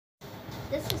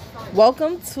This is fun.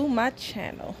 Welcome to my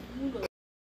channel.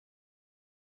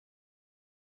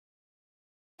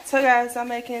 So guys, I'm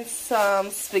making some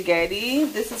spaghetti.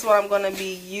 This is what I'm going to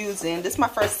be using. This is my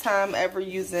first time ever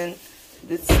using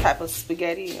this type of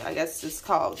spaghetti. I guess it's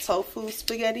called tofu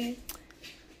spaghetti.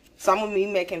 So I'm going to be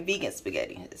making vegan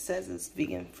spaghetti. It says it's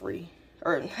vegan free.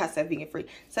 Or I said vegan free. It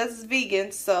says it's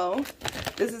vegan. So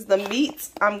this is the meat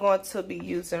I'm going to be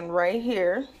using right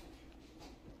here.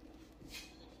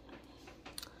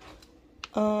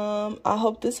 I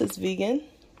hope this is vegan.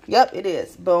 Yep, it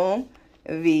is. Boom.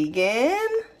 Vegan.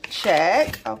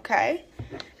 Check. Okay.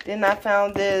 Then I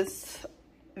found this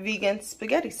vegan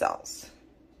spaghetti sauce.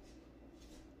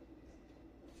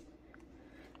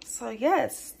 So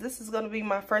yes, this is going to be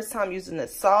my first time using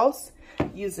this sauce,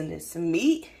 using this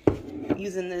meat,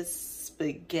 using this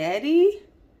spaghetti.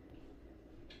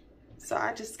 So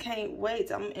I just can't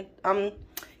wait. I'm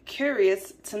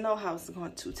curious to know how it's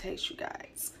going to taste, you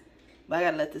guys. But I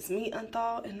gotta let this meat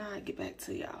unthaw and I'll get back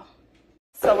to y'all.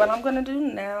 So what I'm gonna do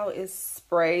now is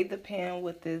spray the pan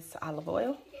with this olive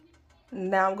oil.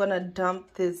 Now I'm gonna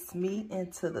dump this meat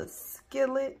into the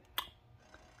skillet.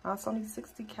 Oh, it's only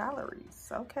 60 calories,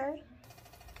 okay.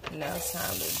 Now it's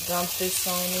time to dump this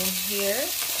on in here,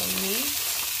 some meat.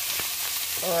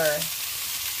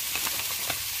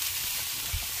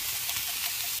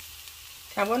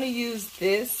 I'm gonna use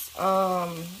this,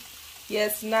 yeah,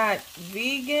 it's not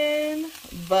vegan,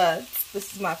 but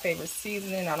this is my favorite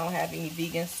seasoning. I don't have any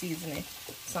vegan seasoning.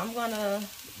 So I'm going to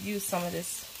use some of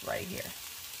this right here,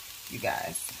 you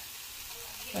guys.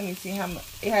 Let me see how much.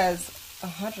 It has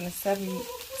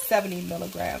 170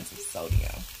 milligrams of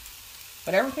sodium.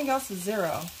 But everything else is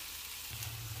 0.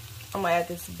 I'm going to add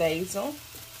this basil.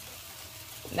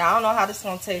 Now, I don't know how this is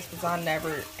going to taste because I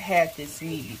never had this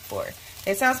meat before.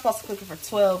 They say I'm supposed to cook it for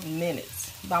 12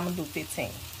 minutes, but I'm going to do 15.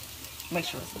 Make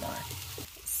sure it's done.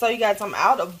 So you guys, I'm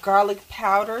out of garlic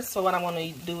powder. So what I'm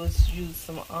going to do is use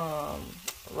some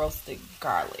roasted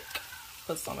garlic.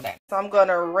 Put some of that. So I'm going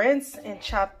to rinse and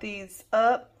chop these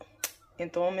up and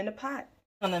throw them in the pot.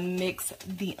 I'm going to mix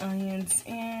the onions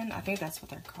in. I think that's what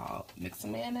they're called. Mix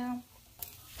them in now.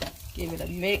 Give it a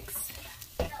mix.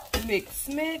 Mix.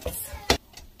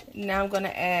 Now I'm going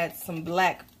to add some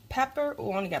black pepper.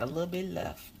 Oh, I only got a little bit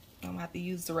left. I'm going to have to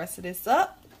use the rest of this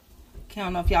up. Okay, I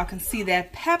don't know if y'all can see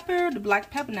that pepper, the black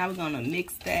pepper. Now we're going to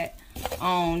mix that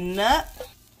on up.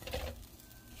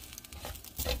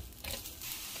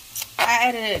 I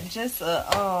added just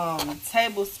a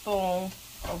tablespoon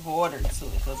of water to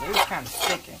it because it was kind of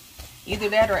sticking. Either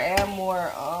that or add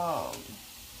more,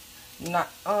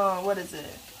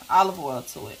 olive oil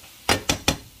to it.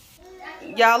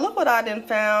 Y'all, look what I done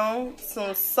found.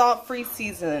 Some salt-free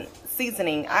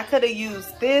seasoning. I could have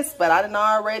used this, but I done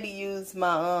already used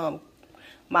my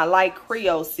my light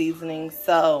Creole seasoning.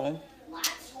 So,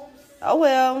 oh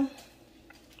well.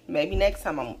 Maybe next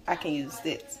time I can use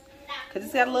this because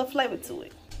it's got a little flavor to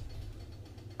it.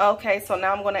 Okay, so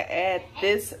now I'm gonna add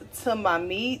this to my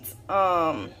meat.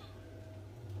 Yeah,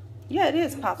 it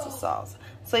is pasta sauce.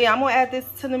 So yeah, I'm gonna add this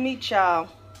to the meat, y'all.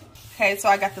 Okay, so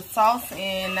I got the sauce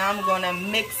and now I'm gonna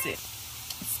mix it.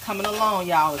 It's coming along,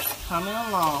 y'all. It's coming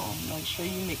along. Make sure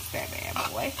you mix that bad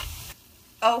boy.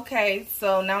 Okay,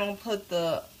 so now I'm gonna put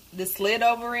this lid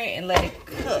over it and let it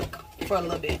cook for a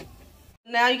little bit.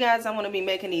 Now you guys, I'm gonna be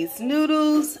making these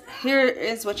noodles. Here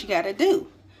is what you gotta do.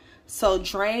 So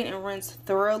drain and rinse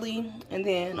thoroughly and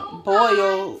then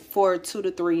boil for 2 to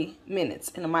 3 minutes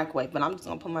in the microwave. But I'm just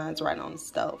gonna put mine right on the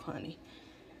stove, honey.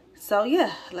 So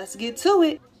yeah, let's get to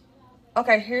it.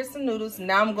 Okay, here's the noodles.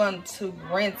 Now I'm going to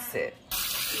rinse it.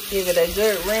 Give it a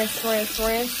good rinse. A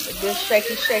good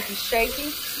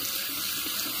shaky.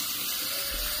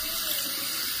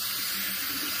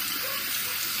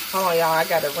 Hold on, y'all. I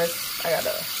gotta rinse. I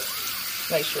gotta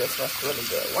make sure it's rinsed really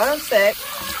good. 1 sec.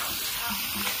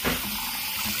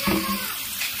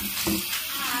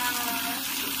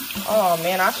 Oh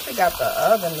man, I should have got the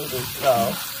other noodles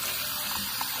though.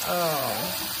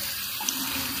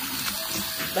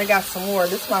 They got some more.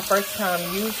 This is my first time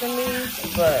using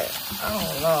these, but I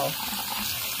don't know.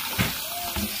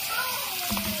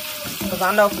 Because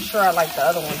I know for sure I like the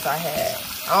other ones I had.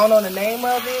 I don't know the name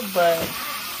of it, but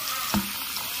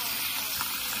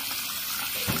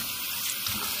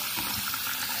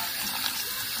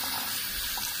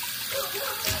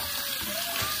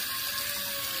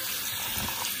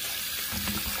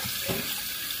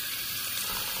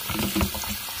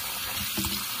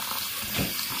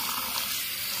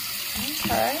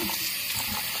okay.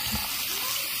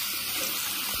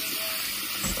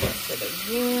 Mix it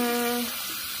again.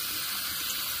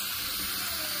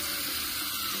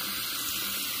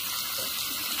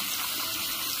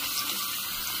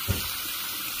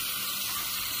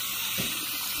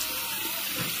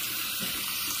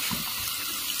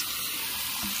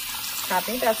 I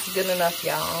think that's good enough,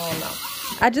 y'all. I don't know.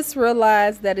 I just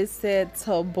realized that it said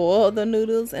to boil the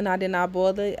noodles, and I did not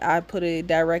boil it. I put it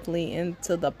directly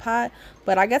into the pot,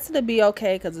 but I guess it'll be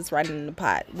okay because it's right in the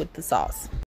pot with the sauce.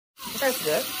 That's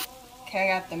good.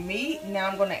 Okay, I got the meat. Now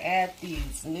I'm gonna add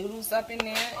these noodles up in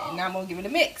there, and now I'm gonna give it a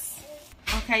mix.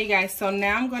 Okay, you guys, so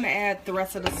now I'm gonna add the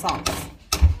rest of the sauce.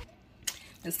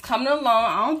 It's coming along.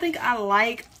 I don't think I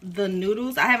like the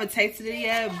noodles. I haven't tasted it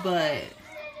yet, but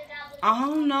I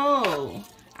don't know.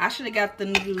 I should have got the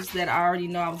noodles that I already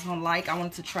know I was gonna like. I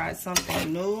wanted to try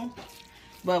something new,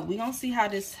 but we're gonna see how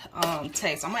this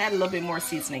tastes. I'm gonna add a little bit more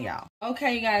seasoning, y'all.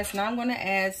 Okay, you guys, now I'm gonna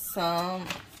add some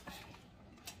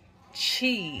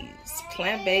cheese,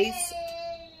 plant-based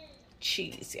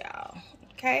cheese, y'all.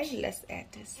 Okay, let's add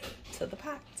this to the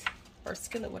pot or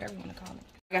skillet, whatever you want to call it.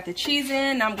 I got the cheese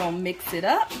in. Now I'm gonna mix it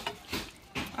up.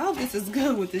 I hope this is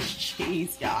good with this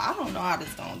cheese, y'all. I don't know how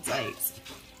this gonna taste.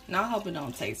 And I hope it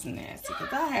don't taste nasty,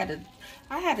 because I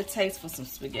had a taste for some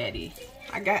spaghetti.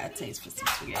 I got a taste for some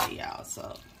spaghetti, y'all.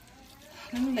 So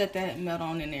let me let that melt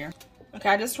on in there. Okay,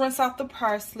 I just rinsed off the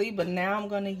parsley, but now I'm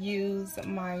gonna use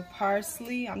my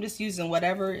parsley. I'm just using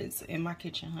whatever is in my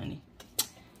kitchen, honey.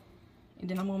 And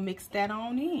then I'm gonna mix that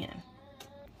on in.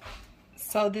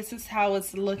 So this is how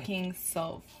it's looking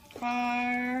so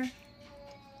far.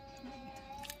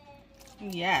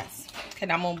 Yes. Okay,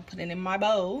 now I'm gonna put it in my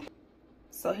bowl.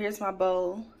 So here's my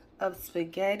bowl of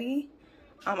spaghetti.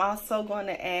 I'm also going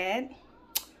to add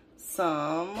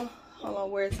some, hold on,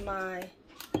 where's a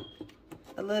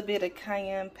little bit of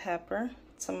cayenne pepper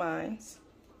to mine.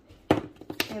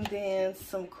 And then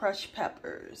some crushed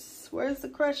peppers. Where's the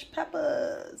crushed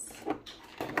peppers?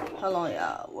 Hold on,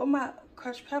 y'all. Where are my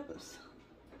crushed peppers?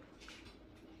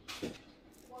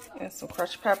 And some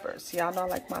crushed peppers. Y'all know I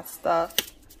like my stuff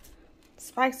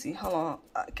spicy. Hold on,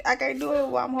 I can't do it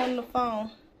while I'm holding the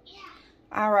phone.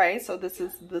 All right, so this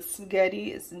is the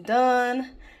spaghetti. It's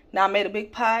done. Now I made a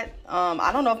big pot.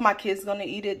 I don't know if my kids gonna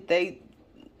eat it. They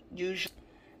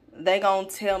gonna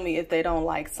tell me if they don't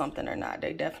like something or not.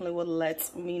 They definitely will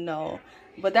let me know.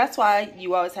 But that's why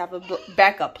you always have a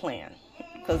backup plan,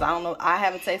 because I don't know, I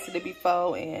haven't tasted it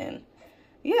before, and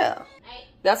yeah.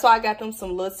 That's why I got them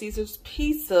some Little Caesars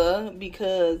pizza,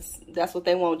 because that's what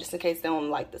they want, just in case they don't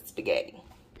like the spaghetti.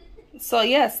 So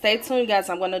yeah, stay tuned, guys.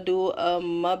 I'm gonna do a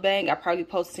mukbang. I probably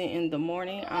post it in the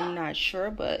morning. I'm not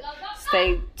sure, but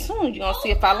stay tuned. You're gonna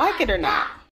see if I like it or not.